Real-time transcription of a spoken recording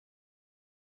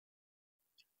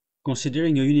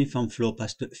Considering a uniform flow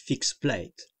past a fixed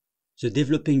plate, the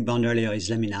developing boundary layer is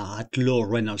laminar at low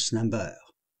Reynolds number,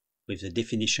 with the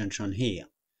definition shown here.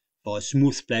 For a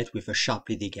smooth plate with a sharp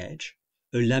leading edge,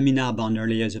 a laminar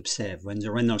boundary layer is observed when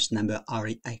the Reynolds number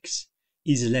Rex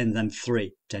is less than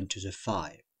 3 ×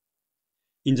 10⁵.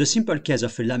 In the simple case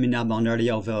of a laminar boundary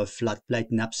layer over a flat plate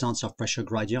in absence of pressure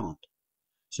gradient,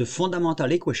 the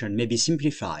fundamental equation may be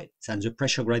simplified since the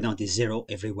pressure gradient is 0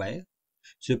 everywhere,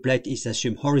 the plate is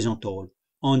assumed horizontal,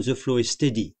 and the flow is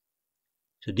steady.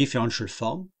 The differential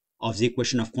form of the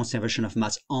equation of conservation of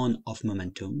mass and of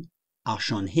momentum are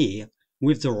shown here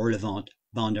with the relevant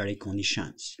boundary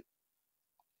conditions.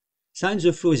 Since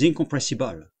the flow is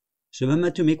incompressible, the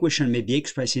momentum equation may be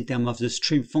expressed in terms of the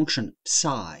stream function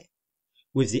psi,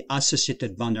 with the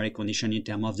associated boundary condition in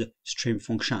terms of the stream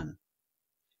function.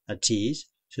 That is,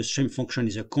 the stream function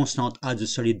is a constant at the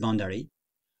solid boundary,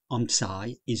 and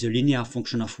psi is a linear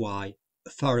function of y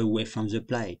far away from the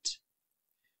plate.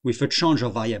 With a change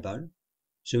of variable,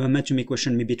 the momentum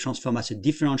equation may be transformed as a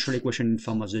differential equation in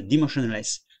form of the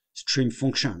dimensionless stream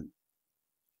function.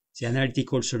 The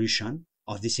analytical solution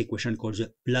of this equation, called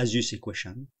the Blasius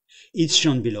equation, is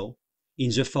shown below in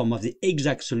the form of the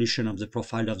exact solution of the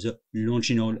profile of the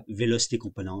longitudinal velocity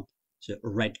component, the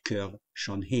red curve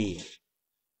shown here.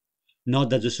 Note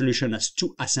that the solution has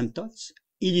two asymptotes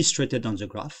illustrated on the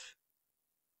graph.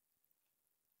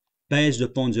 Based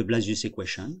upon the Blasius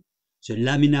equation, the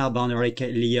laminar boundary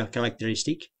layer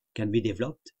characteristic can be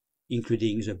developed,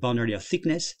 including the boundary layer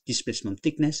thickness, displacement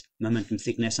thickness, momentum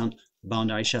thickness, and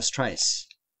boundary shear stress.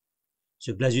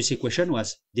 The Blasius equation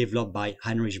was developed by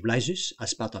Heinrich Blasius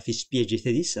as part of his Ph.D.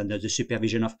 thesis under the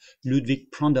supervision of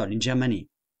Ludwig Prandtl in Germany.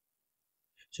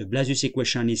 The Blasius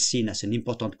equation is seen as an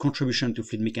important contribution to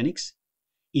fluid mechanics.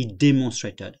 It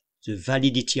demonstrated the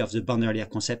validity of the boundary layer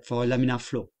concept for a laminar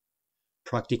flow.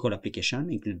 Practical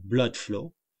applications include blood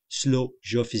flow, slow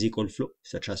geophysical flow,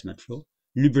 such as mud flow,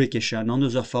 lubrication, and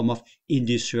other forms of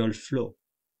industrial flow.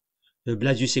 The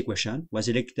Blasius equation was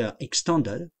later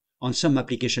extended, and some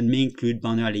applications may include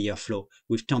boundary layer flow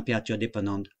with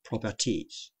temperature-dependent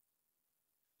properties.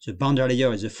 The boundary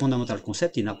layer is a fundamental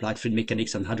concept in applied fluid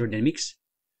mechanics and hydrodynamics,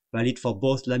 valid for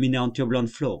both laminar and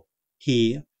turbulent flow.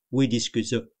 Here, we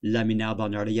discuss the laminar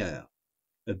boundary layer.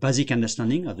 A basic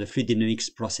understanding of the fluid dynamics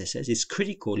processes is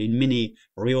critical in many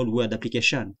real-world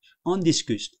applications and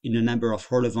discussed in a number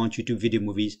of relevant YouTube video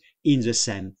movies in the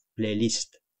same playlist.